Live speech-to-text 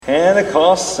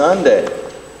Pentecost Sunday,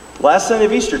 last Sunday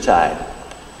of Eastertide.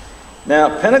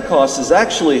 Now, Pentecost is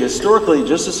actually historically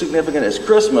just as significant as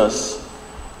Christmas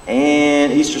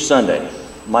and Easter Sunday.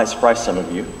 Might surprise some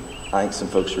of you. I think some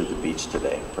folks are at the beach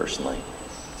today, personally.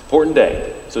 It's an important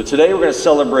day. So today we're going to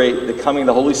celebrate the coming of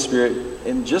the Holy Spirit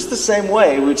in just the same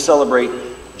way we would celebrate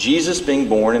Jesus being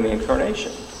born in the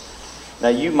Incarnation. Now,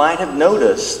 you might have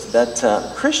noticed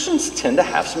that Christians tend to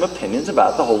have some opinions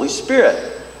about the Holy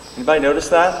Spirit. Anybody notice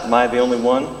that? Am I the only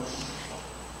one?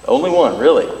 Only one,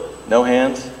 really? No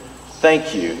hands?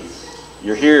 Thank you.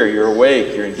 You're here, you're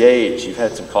awake, you're engaged, you've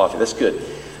had some coffee. That's good.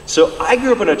 So I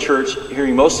grew up in a church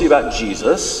hearing mostly about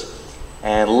Jesus,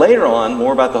 and later on,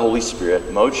 more about the Holy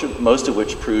Spirit, most of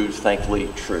which proved, thankfully,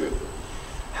 true.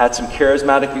 Had some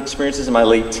charismatic experiences in my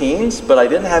late teens, but I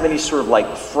didn't have any sort of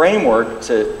like framework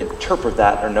to interpret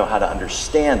that or know how to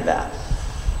understand that.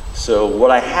 So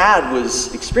what I had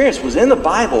was in the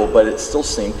Bible, but it still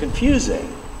seemed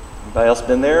confusing. Anybody else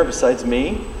been there besides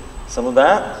me? Some of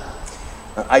that?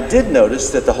 I did notice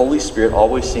that the Holy Spirit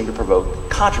always seemed to provoke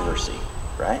controversy,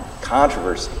 right?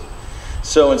 Controversy.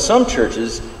 So in some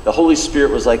churches, the Holy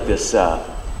Spirit was like this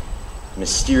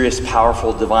mysterious,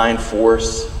 powerful, divine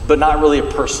force, but not really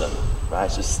a person, right?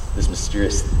 It's just this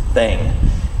mysterious thing.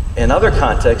 In other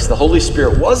contexts, the Holy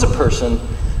Spirit was a person,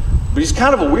 but he's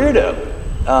kind of a weirdo.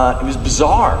 It was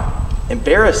bizarre,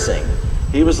 embarrassing.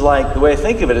 He was like, the way I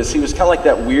think of it is he was kind of like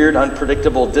that weird,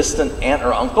 unpredictable, distant aunt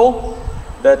or uncle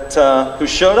that who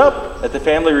showed up at the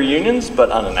family reunions, but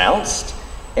unannounced,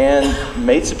 and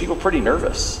made some people pretty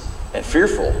nervous and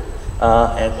fearful,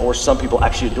 or some people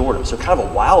actually adored him. So kind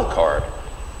of a wild card.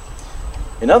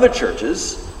 In other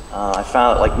churches, I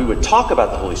found that like we would talk about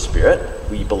the Holy Spirit,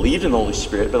 we believed in the Holy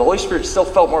Spirit, but the Holy Spirit still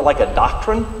felt more like a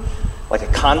doctrine, like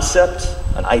a concept,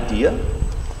 an idea.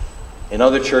 In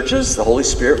other churches, the Holy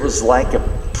Spirit was like a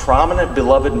prominent,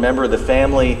 beloved member of the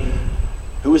family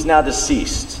who is now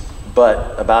deceased,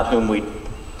 but about whom we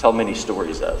tell many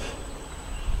stories of.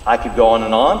 I could go on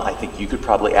and on. I think you could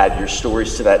probably add your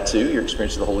stories to that too, your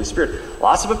experience of the Holy Spirit.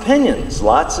 Lots of opinions,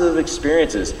 lots of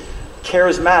experiences,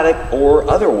 charismatic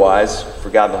or otherwise, for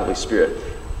God and the Holy Spirit.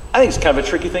 I think it's kind of a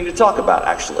tricky thing to talk about,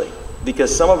 actually,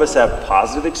 because some of us have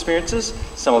positive experiences,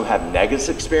 some of us have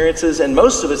negative experiences, and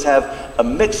most of us have a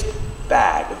mixed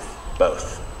bag of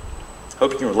both.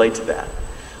 Hope you can relate to that.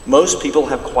 Most people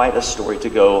have quite a story to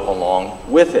go along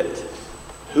with it.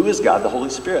 Who is God the Holy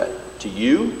Spirit to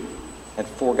you and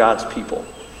for God's people?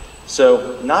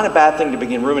 So not a bad thing to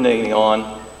begin ruminating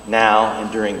on now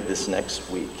and during this next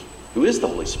week. Who is the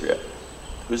Holy Spirit?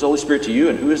 Who is the Holy Spirit to you,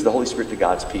 and who is the Holy Spirit to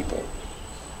God's people?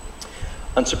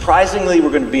 Unsurprisingly, we're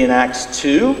going to be in Acts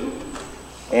 2,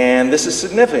 and this is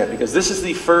significant because this is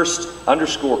the first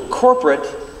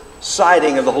corporate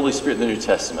citing of the Holy Spirit in the New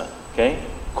Testament. Okay?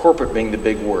 Corporate being the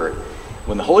big word.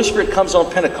 When the Holy Spirit comes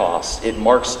on Pentecost, it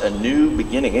marks a new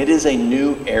beginning. It is a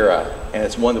new era, and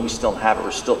it's one that we still have. We're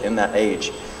still in that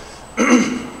age.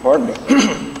 Pardon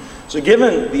me. So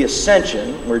given the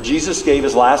ascension, where Jesus gave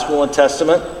his last will and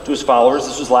testament to his followers,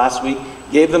 this was last week,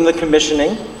 gave them the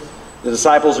commissioning. The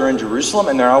disciples are in Jerusalem,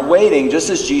 and they're now waiting,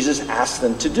 just as Jesus asked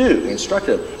them to do. He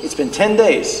instructed them. It's been 10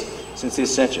 days since the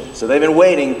ascension. So they've been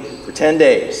waiting for 10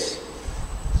 days.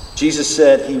 Jesus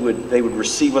said they would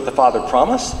receive what the Father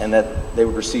promised, and that they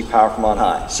would receive power from on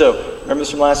high. So, remember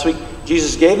this from last week?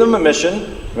 Jesus gave them a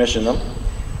mission, commissioned them,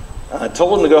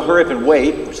 told them to go hurry up and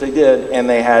wait, which they did, and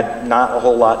they had not a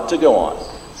whole lot to go on.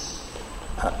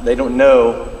 They don't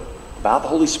know about the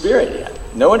Holy Spirit yet.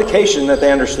 No indication that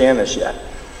they understand this yet.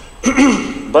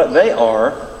 But they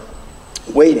are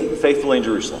waiting faithfully in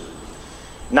Jerusalem.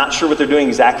 Not sure what they're doing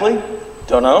exactly.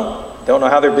 Don't know. Don't know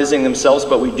how they're busying themselves,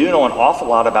 but we do know an awful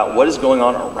lot about what is going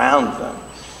on around them.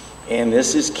 And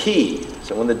this is key.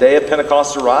 So when the day of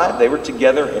Pentecost arrived, they were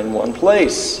together in one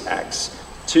place. Acts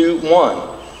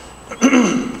 2:1.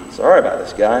 Sorry about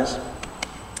this, guys.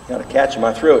 Got a catch in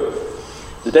my throat.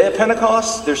 The day of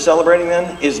Pentecost, they're celebrating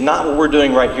then, is not what we're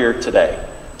doing right here today.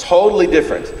 Totally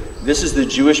different. This is the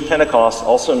Jewish Pentecost,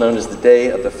 also known as the Day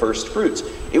of the First Fruits.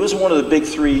 It was one of the big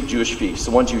three Jewish feasts,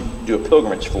 the ones you do a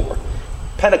pilgrimage for.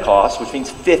 Pentecost, which means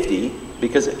 50,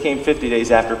 because it came 50 days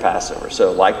after Passover.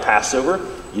 So like Passover,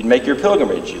 you'd make your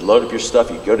pilgrimage. You'd load up your stuff.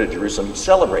 You'd go to Jerusalem. You'd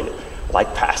celebrate it.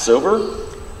 Like Passover,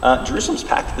 Jerusalem's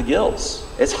packed to the gills.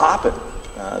 It's hopping.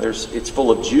 It's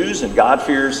full of Jews and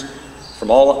God-fearers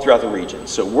from all throughout the region.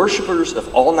 So worshipers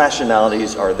of all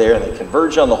nationalities are there, and they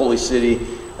converge on the holy city.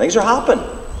 Things are hopping.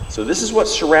 So this is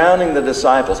what's surrounding the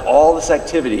disciples, all this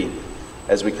activity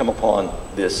as we come upon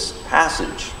this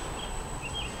passage.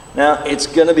 Now, it's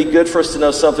going to be good for us to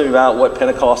know something about what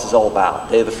Pentecost is all about,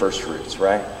 Day of the First Fruits,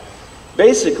 right?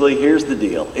 Basically, here's the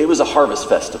deal. It was a harvest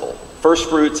festival. First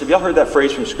fruits. Have y'all heard that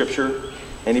phrase from Scripture?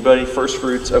 Anybody? First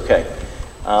fruits? Okay.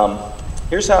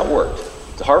 Here's how it worked.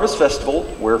 It's a harvest festival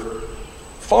where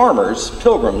farmers,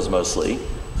 pilgrims mostly,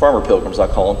 farmer pilgrims I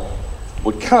call them,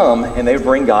 would come and they would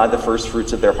bring God the first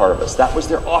fruits of their harvest. That was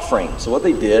their offering. So what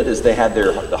they did is they had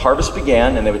the harvest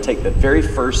began, and they would take the very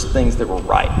first things that were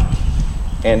ripe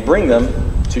and bring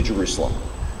them to Jerusalem.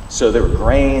 So there were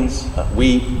grains,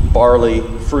 wheat, barley,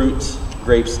 fruits,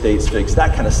 grapes, dates, figs,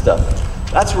 that kind of stuff.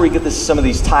 That's where we get some of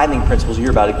these tithing principles you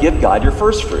hear about. To give God your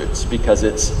first fruits, because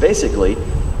it's basically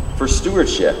for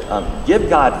stewardship. Give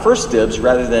God first dibs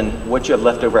rather than what you have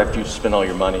left over after you've spent all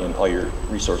your money and all your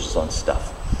resources on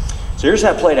stuff. So here's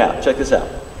how it played out. Check this out.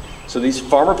 So these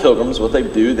farmer pilgrims, what they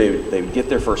would do, they would get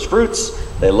their first fruits,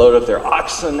 they load up their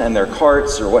oxen and their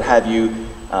carts or what have you.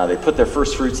 They put their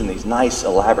first fruits in these nice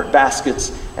elaborate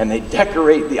baskets, and they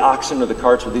decorate the oxen or the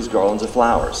carts with these garlands of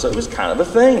flowers. So it was kind of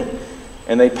a thing.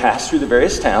 And they passed through the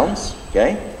various towns,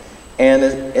 okay? And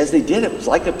as they did, it was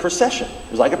like a procession.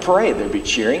 It was like a parade. There'd be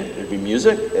cheering, there'd be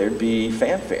music, there'd be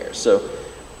fanfare. So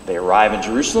they arrive in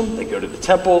Jerusalem, they go to the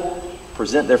temple,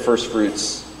 present their first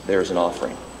fruits. There's an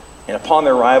offering. And upon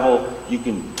their arrival, you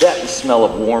can bet the smell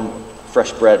of warm,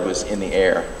 fresh bread was in the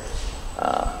air.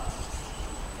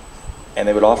 And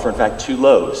they would offer, in fact, 2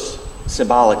 loaves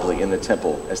symbolically in the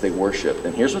temple as they worshiped.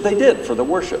 And here's what they did for the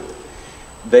worship.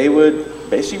 They would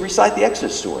basically recite the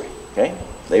Exodus story. Okay?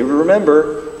 They would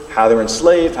remember how they were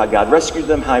enslaved, how God rescued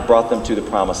them, how He brought them to the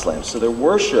Promised Land. So their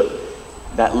worship,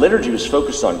 that liturgy was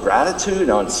focused on gratitude,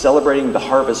 on celebrating the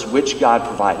harvest which God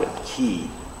provided. Key.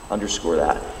 Underscore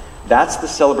that. That's the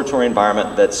celebratory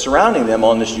environment that's surrounding them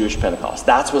on this Jewish Pentecost.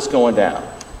 That's what's going down.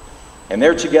 And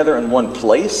they're together in one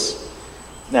place.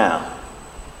 Now,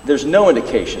 there's no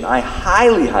indication. I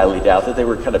highly, highly doubt that they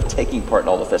were kind of taking part in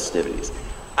all the festivities.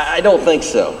 I don't think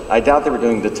so. I doubt they were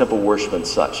doing the temple worship and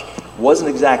such. Wasn't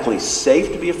exactly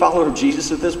safe to be a follower of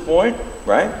Jesus at this point,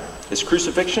 right? His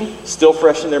crucifixion, still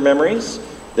fresh in their memories.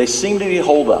 They seem to be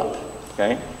holed up,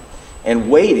 okay? And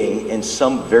waiting in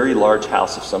some very large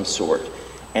house of some sort.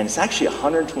 And it's actually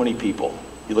 120 people.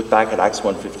 You look back at Acts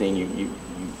 1:15,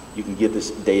 you can get this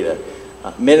data.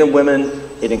 Men and women,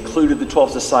 it included the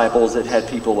 12 disciples. It had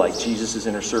people like Jesus'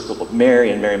 inner circle of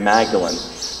Mary and Mary Magdalene.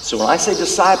 So when I say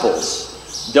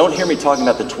disciples, don't hear me talking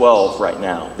about the 12 right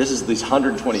now. This is these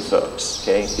 120 folks,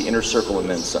 okay? The inner circle and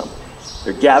then some.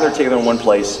 They're gathered together in one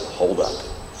place, holed up,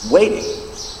 waiting.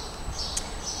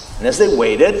 And as they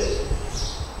waited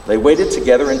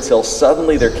together until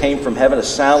suddenly there came from heaven a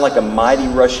sound like a mighty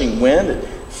rushing wind. It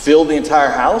filled the entire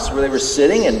house where they were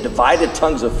sitting, and divided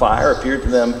tongues of fire appeared to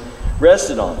them,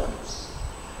 rested on them.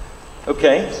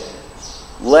 Okay,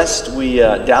 lest we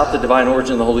doubt the divine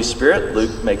origin of the Holy Spirit,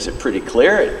 Luke makes it pretty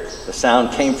clear. The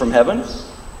sound came from heaven.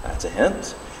 That's a hint.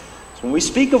 So when we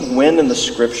speak of wind in the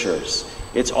Scriptures,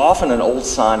 it's often an old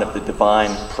sign of the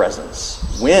divine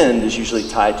presence. Wind is usually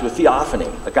tied to a theophany,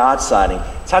 a God sighting.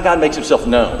 It's how God makes Himself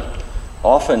known,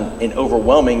 often in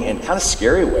overwhelming and kind of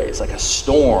scary ways, like a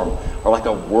storm or like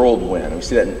a whirlwind. We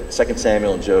see that in 2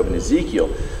 Samuel and Job and Ezekiel.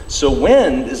 So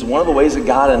wind is one of the ways that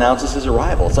God announces His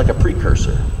arrival. It's like a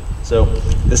precursor. So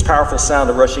this powerful sound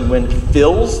of rushing wind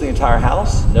fills the entire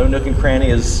house. No nook and cranny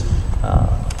is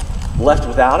left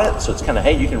without it. So it's kind of,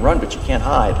 hey, you can run, but you can't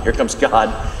hide. Here comes God.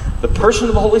 The person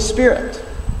of the Holy Spirit,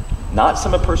 not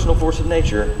some impersonal force of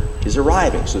nature, is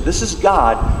arriving. So this is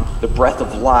God, the breath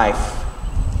of life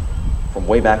from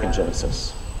way back in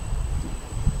Genesis.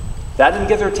 That didn't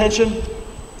get their attention.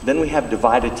 Then we have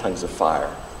divided tongues of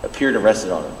fire appeared and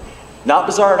rested on them. Not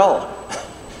bizarre at all.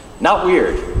 Not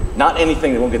weird. Not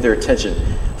anything that won't get their attention.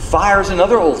 Fire is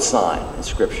another old sign in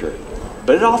Scripture,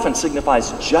 but it often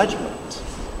signifies judgment.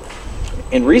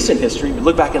 In recent history, we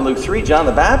look back in Luke 3, John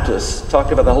the Baptist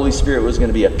talked about the Holy Spirit was going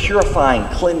to be a purifying,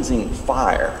 cleansing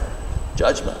fire.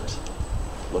 Judgment.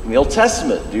 Look in the Old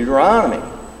Testament, Deuteronomy,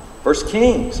 1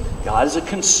 Kings. God is a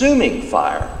consuming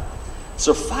fire.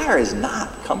 So fire is not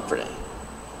comforting.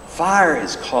 Fire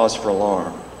is cause for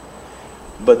alarm.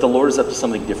 But the Lord is up to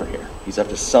something different here. He's up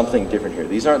to something different here.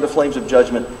 These aren't the flames of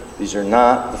judgment. These are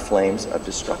not the flames of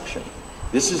destruction.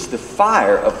 This is the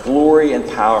fire of glory and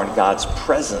power in God's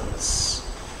presence.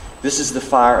 This is the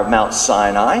fire of Mount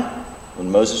Sinai when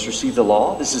Moses received the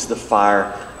law. This is the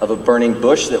fire of a burning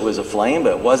bush that was aflame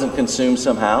but it wasn't consumed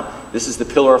somehow. This is the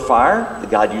pillar of fire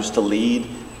that God used to lead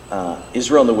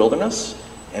Israel in the wilderness.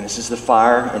 And this is the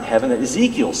fire in heaven that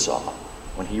Ezekiel saw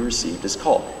when he received his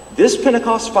call. This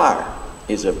Pentecost fire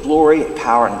is of glory and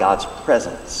power in God's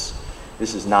presence.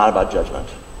 This is not about judgment.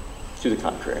 To the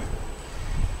contrary.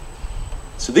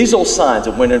 So these old signs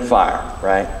of wind and fire,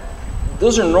 right?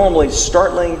 Those are normally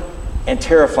startling and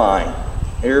terrifying.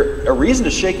 They're a reason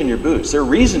to shake in your boots. They're a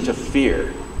reason to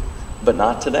fear, but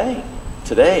not today.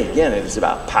 Today, again, it is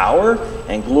about power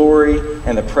and glory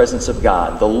and the presence of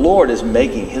God. The Lord is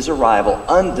making his arrival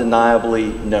undeniably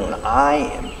known. I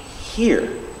am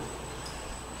here.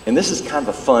 And this is kind of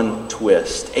a fun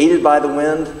twist. Aided by the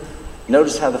wind,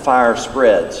 notice how the fire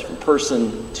spreads from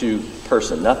person to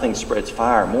person. Nothing spreads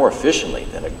fire more efficiently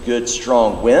than a good,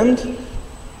 strong wind.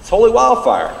 It's holy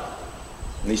wildfire.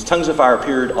 And these tongues of fire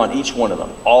appeared on each one of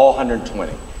them, all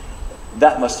 120.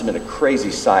 That must have been a crazy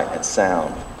sight and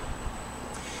sound.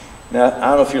 Now, I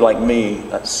don't know if you're like me.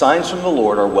 Signs from the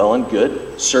Lord are well and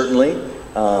good, certainly.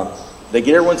 They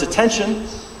get everyone's attention,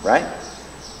 right?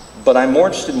 But I'm more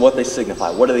interested in what they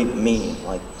signify. What do they mean?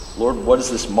 Like, Lord, what does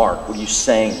this mark? What are you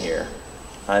saying here?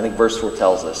 And I think verse 4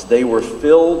 tells us. They were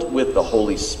filled with the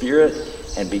Holy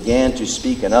Spirit and began to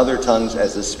speak in other tongues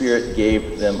as the Spirit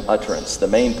gave them utterance. The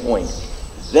main point.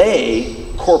 They,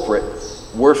 corporate,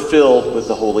 were filled with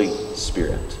the Holy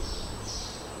Spirit.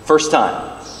 First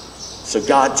time. So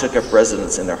God took up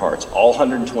residence in their hearts. All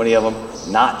 120 of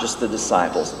them, not just the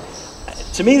disciples.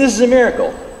 To me, this is a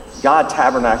miracle. God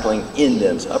tabernacling in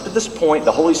them. So up to this point,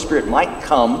 the Holy Spirit might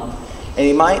come and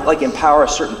he might empower a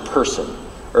certain person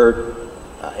or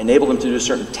enable them to do a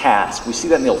certain task. We see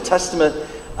that in the Old Testament.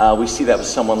 We see that with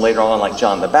someone later on like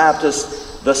John the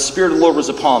Baptist. The Spirit of the Lord was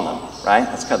upon them, right?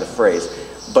 That's kind of the phrase.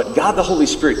 But God the Holy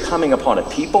Spirit coming upon a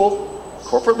people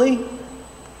corporately,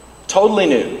 totally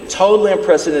new, totally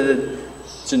unprecedented.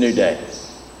 It's a new day.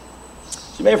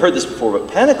 So you may have heard this before,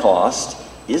 but Pentecost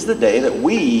is the day that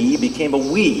we became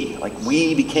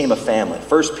we became a family.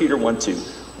 1 Peter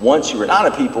 1:2. Once you were not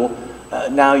a people,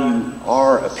 now you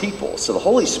are a people. So the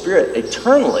Holy Spirit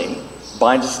eternally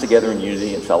binds us together in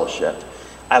unity and fellowship.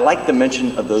 I like the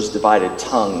mention of those divided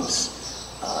tongues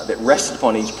that rested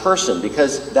upon each person,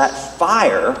 because that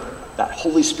fire, that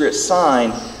Holy Spirit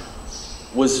sign,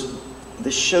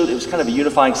 showed it was kind of a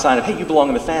unifying sign of, hey, you belong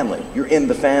in the family. You're in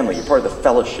the family. You're part of the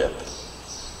fellowship.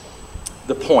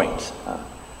 The point.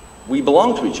 We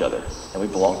belong to each other, and we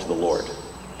belong to the Lord.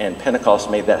 And Pentecost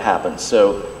made that happen.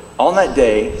 So on that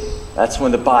day, that's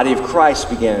when the body of Christ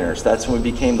began in us. That's when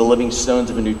we became the living stones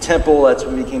of a new temple. That's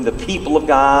when we became the people of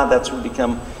God. That's when we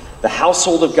become the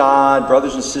household of God,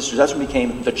 brothers and sisters. That's when we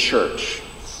became the church.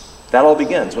 That all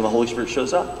begins when the Holy Spirit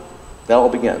shows up. That all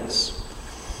begins.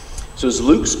 So as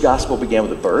Luke's gospel began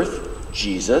with a birth,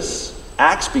 Jesus,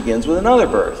 Acts begins with another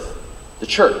birth, the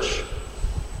church.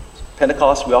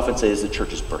 Pentecost, we often say, is the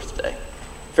church's birthday.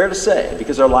 Fair to say,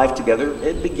 because our life together,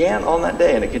 it began on that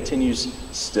day and it continues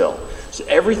still. So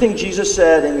everything Jesus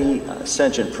said in the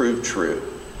ascension proved true.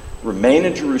 Remain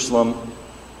in Jerusalem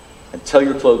until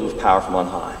you're clothed with power from on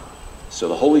high. So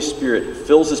the Holy Spirit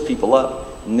fills his people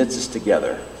up, knits us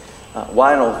together.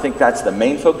 Why I don't think that's the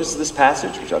main focus of this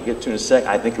passage, which I'll get to in a sec.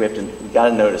 I think we got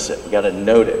to notice it. We got to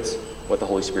notice what the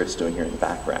Holy Spirit's doing here in the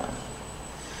background.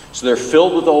 So they're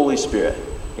filled with the Holy Spirit.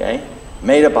 Okay?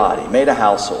 Made a body, made a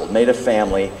household, made a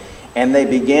family, and they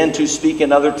began to speak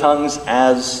in other tongues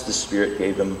as the Spirit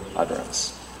gave them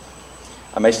utterance.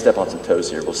 I may step on some toes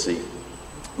here, we'll see.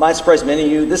 Might surprise many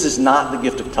of you, this is not the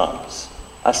gift of tongues.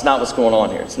 That's not what's going on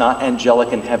here. It's not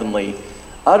angelic and heavenly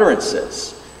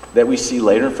utterances that we see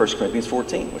later in 1 Corinthians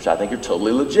 14, which I think are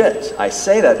totally legit. I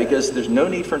say that because there's no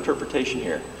need for interpretation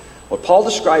here. What Paul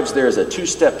describes there is a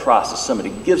two-step process. Somebody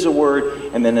gives a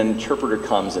word, and then an interpreter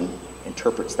comes and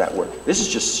interprets that word. This is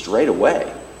just straight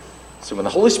away. So when the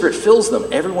Holy Spirit fills them,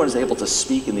 everyone is able to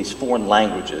speak in these foreign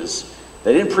languages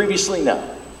they didn't previously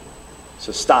know.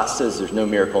 So Stott says there's no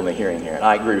miracle in the hearing here, and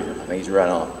I agree with him. I think he's right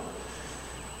on.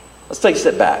 Let's take a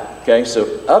step back, okay?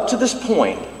 So up to this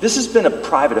point, this has been a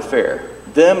private affair.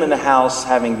 Them in the house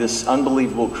having this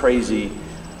unbelievable, crazy,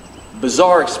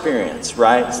 bizarre experience,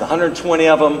 right? It's 120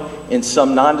 of them in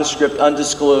some nondescript,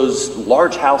 undisclosed,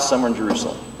 large house somewhere in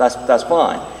Jerusalem. That's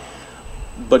fine.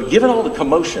 But given all the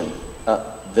commotion,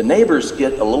 the neighbors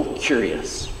get a little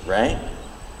curious, right?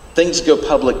 Things go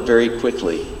public very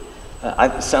quickly.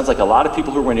 It sounds like a lot of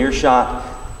people who were in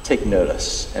earshot take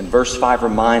notice. And verse 5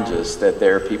 reminds us that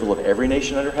there are people of every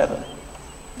nation under heaven.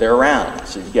 They're around.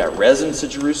 So you've got residents of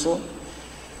Jerusalem.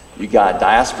 You got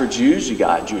diaspora Jews. You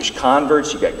got Jewish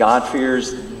converts. You got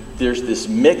God-fearers. There's this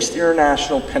mixed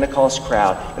international Pentecost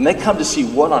crowd. And they come to see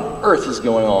what on earth is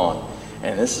going on.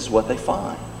 And this is what they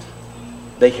find.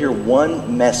 They hear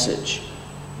one message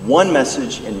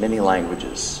in many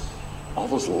languages. All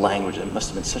those languages, it must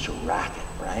have been such a racket,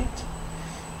 right?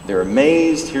 They're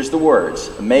amazed. Here's the words.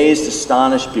 Amazed,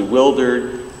 astonished,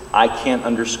 bewildered. I can't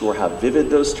underscore how vivid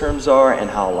those terms are and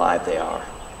how alive they are.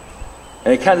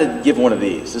 And they kind of give one of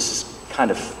these. This is kind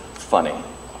of funny.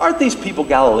 aren't these people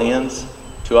Galileans?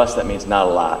 To us, that means not a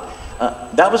lot.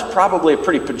 That was probably a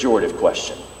pretty pejorative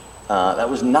question. That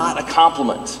was not a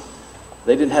compliment.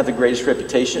 They didn't have the greatest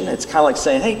reputation. It's kind of like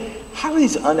saying, hey, how are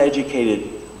these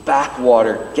uneducated,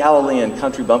 backwater, Galilean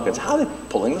country bumpkins, how are they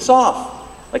pulling this off?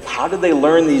 Like, how did they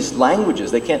learn these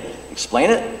languages? They can't explain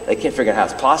it. They can't figure out how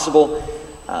it's possible.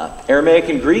 Aramaic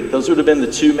and Greek, those would have been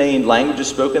the two main languages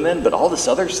spoken then, but all this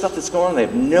other stuff that's going on, they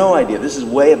have no idea. This is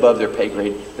way above their pay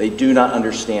grade. They do not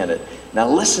understand it. Now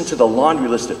listen to the laundry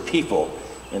list of people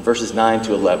in verses 9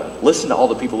 to 11. Listen to all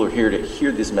the people who are here to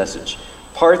hear this message.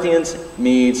 Parthians,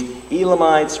 Medes,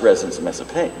 Elamites, residents of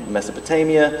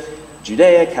Mesopotamia,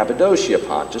 Judea, Cappadocia,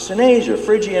 Pontus and Asia,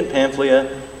 Phrygia and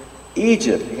Pamphylia,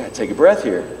 Egypt, you gotta take a breath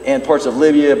here, and parts of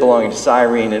Libya belonging to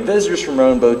Cyrene, and visitors from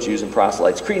Rome, both Jews and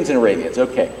proselytes, Cretans and Arabians.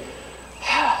 Okay.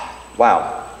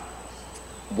 Wow.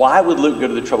 Why would Luke go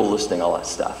to the trouble of listing all that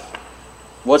stuff?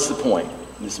 What's the point?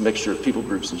 This mixture of people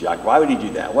groups and geography. Why would he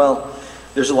do that? Well,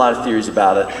 there's a lot of theories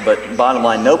about it, but bottom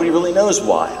line, nobody really knows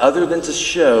why, other than to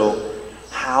show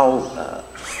how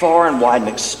far and wide and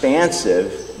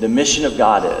expansive the mission of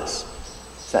God is.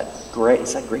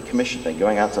 It's that great commission thing,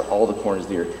 going out to all the corners of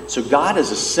the earth. So God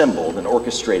has assembled and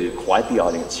orchestrated quite the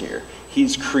audience here.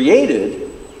 He's created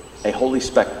a holy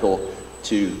spectacle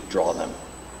to draw them.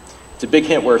 It's a big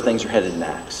hint where things are headed in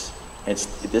Acts. And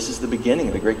this is the beginning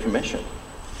of the Great Commission.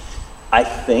 I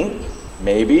think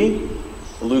maybe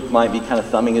Luke might be kind of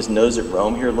thumbing his nose at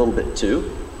Rome here a little bit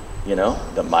too. You know,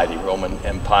 the mighty Roman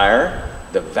Empire,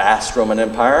 the vast Roman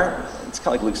Empire. It's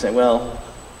kind of like Luke saying, well,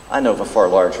 I know of a far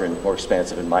larger and more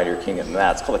expansive and mightier kingdom than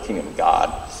that. It's called the kingdom of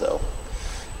God. So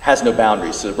it has no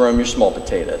boundaries. So Rome, you're small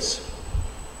potatoes.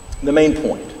 The main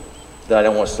point that I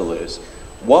don't want us to lose.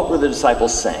 What were the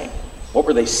disciples saying? What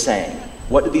were they saying?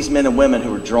 What did these men and women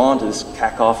who were drawn to this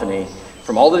cacophony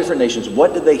from all the different nations,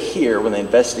 what did they hear when they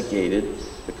investigated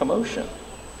the commotion?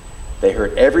 They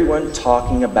heard everyone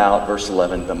talking about, verse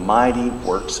 11, the mighty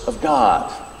works of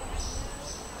God.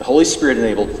 The Holy Spirit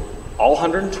enabled all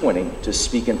 120 to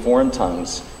speak in foreign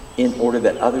tongues in order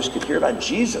that others could hear about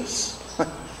Jesus.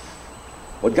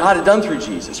 What God had done through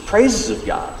Jesus, praises of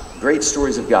God, great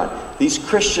stories of God. These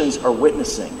Christians are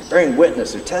witnessing, they're bearing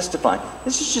witness, they're testifying.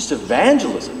 This is just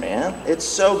evangelism, man. It's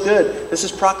so good. This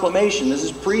is proclamation, this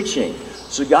is preaching.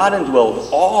 So God indwelled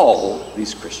all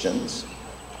these Christians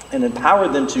and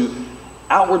empowered them to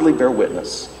outwardly bear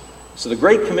witness. So the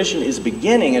Great Commission is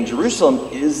beginning, and Jerusalem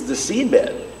is the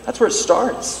seedbed. That's where it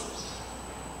starts.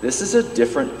 This is a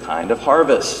different kind of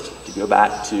harvest. To go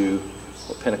back to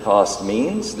what Pentecost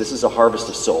means, this is a harvest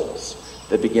of souls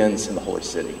that begins in the holy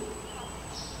city.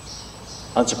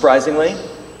 Unsurprisingly,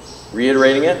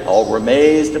 reiterating it, all were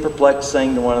amazed and perplexed,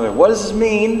 saying to one another, what does this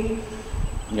mean?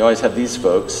 And you always have these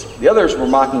folks. The others were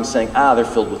mocking, saying, they're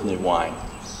filled with new wine.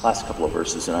 Last couple of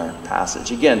verses in our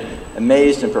passage. Again,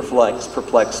 amazed and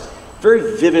perplexed.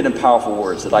 Very vivid and powerful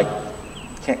words that I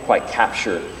can't quite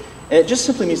capture. And it just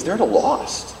simply means they're at a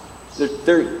loss. They're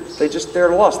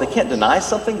at a loss. They can't deny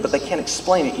something, but they can't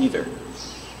explain it either.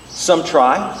 Some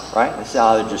try, right? They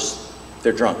say,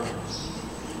 they're drunk.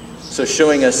 So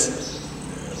showing us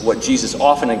what Jesus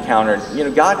often encountered. You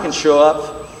know, God can show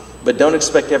up, but don't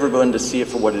expect everyone to see it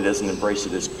for what it is and embrace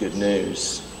it as good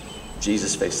news.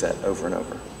 Jesus faced that over and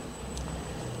over.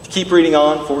 Keep reading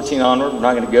on, 14 onward. We're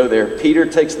not going to go there. Peter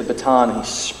takes the baton and he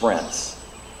sprints.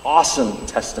 Awesome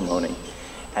testimony.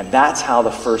 And that's how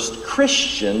the first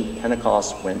Christian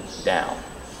Pentecost went down.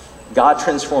 God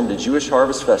transformed a Jewish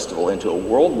harvest festival into a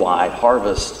worldwide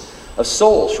harvest of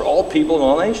souls for all people and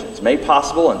all nations. Made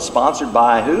possible and sponsored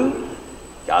by who?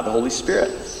 God the Holy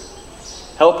Spirit.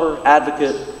 Helper,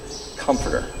 advocate,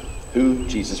 comforter, who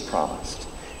Jesus promised.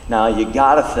 Now you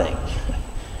got to think,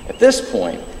 at this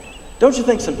point, don't you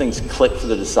think some things clicked for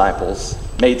the disciples,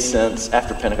 made sense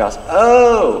after Pentecost?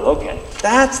 Oh, okay,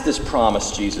 that's this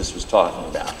promise Jesus was talking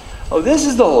about. Oh, this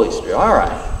is the Holy Spirit. All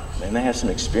right. And they have some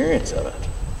experience of it.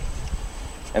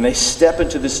 And they step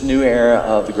into this new era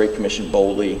of the Great Commission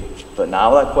boldly, but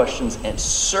not without questions, and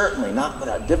certainly not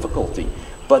without difficulty,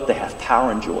 but they have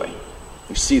power and joy.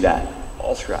 We see that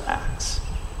all throughout Acts.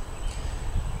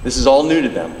 This is all new to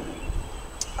them.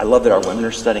 I love that our women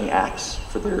are studying Acts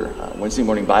for their Wednesday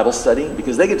morning Bible study,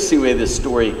 because they get to see the way this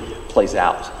story plays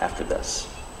out after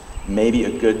this. Maybe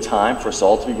a good time for us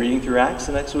all to be reading through Acts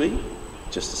the next week.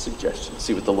 Just a suggestion.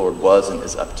 See what the Lord was and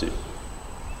is up to.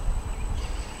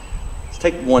 Let's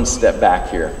take one step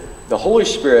back here. The Holy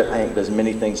Spirit, I think, does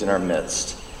many things in our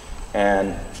midst.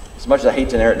 And as much as I hate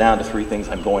to narrow it down to three things,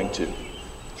 I'm going to.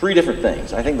 Three different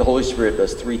things. I think the Holy Spirit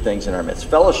does three things in our midst: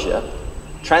 fellowship,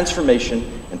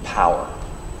 transformation, and power.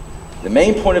 The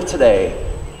main point of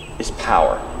today is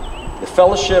power. The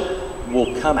fellowship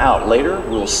will come out later.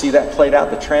 We'll see that played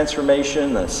out, the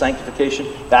transformation, the sanctification.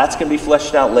 That's going to be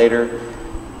fleshed out later.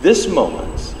 This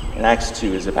moment in Acts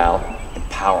 2 is about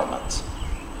empowerment.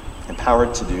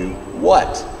 Empowered to do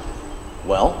what?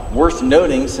 Well, worth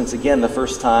noting, since again, the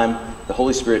first time the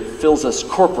Holy Spirit fills us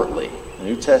corporately in the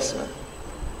New Testament.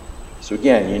 So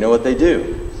again, you know what they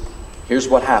do. Here's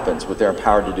what happens, what they're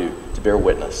empowered to do: to bear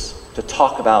witness, to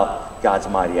talk about God's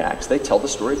mighty acts. They tell the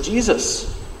story of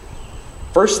Jesus.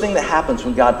 First thing that happens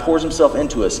when God pours himself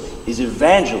into us is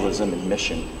evangelism and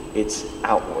mission. It's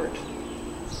outward.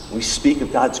 We speak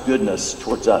of God's goodness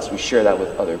towards us. We share that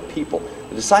with other people.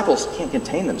 The disciples can't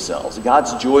contain themselves.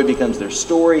 God's joy becomes their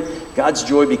story. God's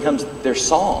joy becomes their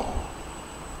song.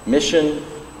 Mission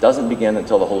doesn't begin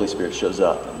until the Holy Spirit shows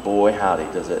up. And boy,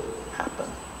 howdy, does it happen.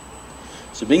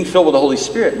 So being filled with the Holy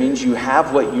Spirit means you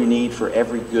have what you need for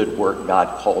every good work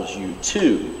God calls you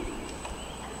to.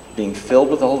 Being filled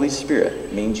with the Holy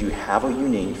Spirit means you have what you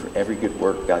need for every good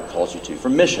work God calls you to, for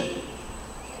mission.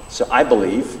 So I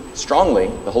believe strongly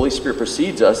the Holy Spirit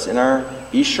precedes us in our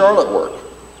East Charlotte work.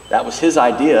 That was his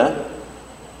idea,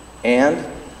 and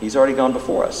he's already gone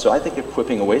before us. So I think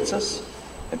equipping awaits us,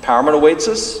 empowerment awaits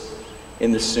us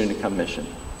in this soon-to-come mission.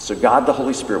 So God, the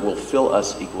Holy Spirit, will fill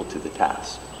us equal to the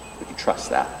task. We can trust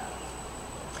that.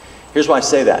 Here's why I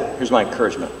say that. Here's my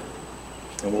encouragement.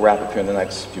 And we'll wrap up here in the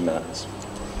next few minutes.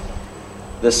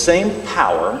 The same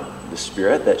power, the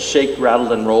Spirit, that shaked,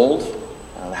 rattled, and rolled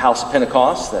the house of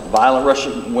Pentecost, that violent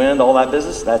rushing wind, all that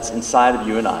business, that's inside of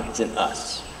you and I. It's in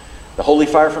us. The holy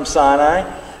fire from Sinai,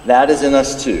 that is in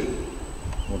us too.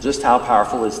 Well, just how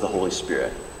powerful is the Holy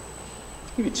Spirit?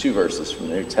 I'll give you two verses from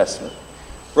the New Testament.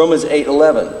 Romans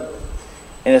 8:11.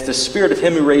 And if the Spirit of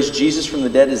him who raised Jesus from the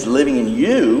dead is living in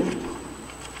you,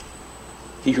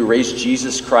 he who raised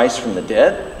Jesus Christ from the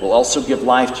dead will also give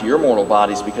life to your mortal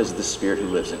bodies because of the Spirit who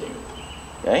lives in you.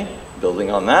 Okay?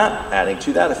 Building on that, adding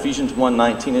to that, Ephesians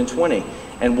 1:19 and 20.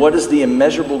 And what is the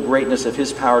immeasurable greatness of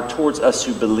his power towards us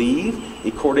who believe,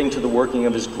 according to the working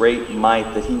of his great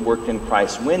might that he worked in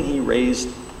Christ when he raised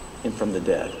him from the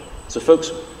dead. So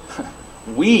folks,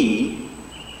 we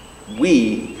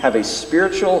have a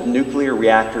spiritual nuclear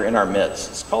reactor in our midst.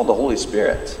 It's called the Holy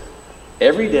Spirit.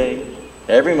 Every day,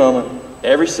 every moment,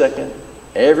 every second,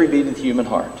 every beat of the human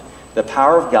heart, the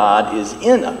power of God is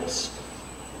in us.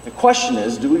 The question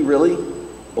is, do we really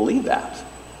believe that?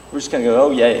 We're just going to go,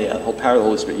 oh, yeah, the whole power of the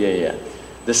Holy Spirit, yeah.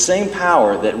 The same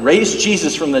power that raised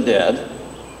Jesus from the dead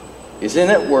is in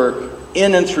at work,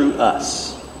 in and through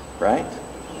us, right?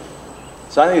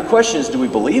 So I think the question is, do we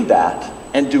believe that?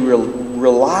 And do we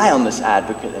rely on this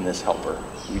advocate and this helper?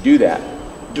 Do we do that?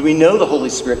 Do we know the Holy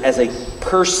Spirit as a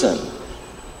person?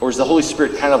 Or is the Holy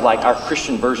Spirit kind of like our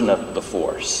Christian version of the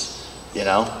Force? You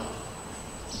know?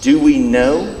 Do we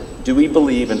know? Do we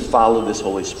believe and follow this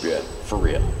Holy Spirit for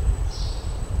real?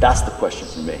 That's the question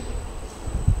for me.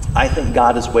 I think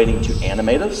God is waiting to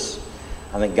animate us.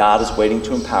 I think God is waiting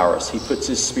to empower us. He puts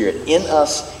his Spirit in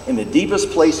us in the deepest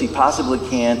place he possibly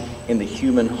can in the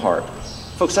human heart.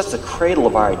 Folks, that's the cradle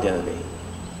of our identity.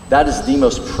 That is the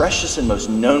most precious and most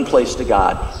known place to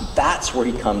God. That's where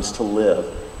he comes to live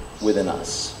within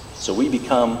us. So we're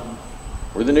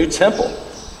the new temple,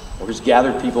 where his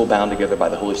gathered people bound together by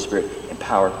the Holy Spirit,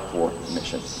 empowered for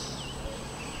mission.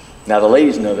 Now the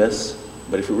ladies know this,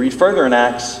 but if we read further in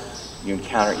Acts, you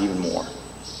encounter even more.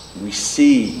 We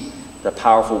see the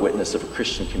powerful witness of a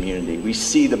Christian community. We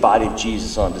see the body of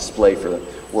Jesus on display for the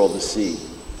world to see.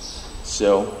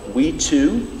 So we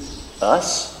too,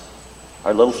 us,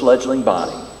 our little fledgling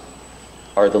body,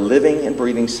 are the living and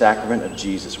breathing sacrament of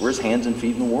Jesus. We're his hands and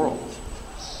feet in the world.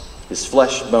 His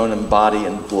flesh, bone, and body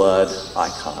and blood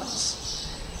icons.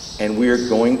 And we are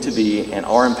going to be and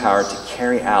are empowered to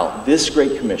carry out this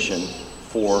great commission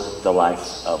for the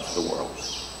life of the world.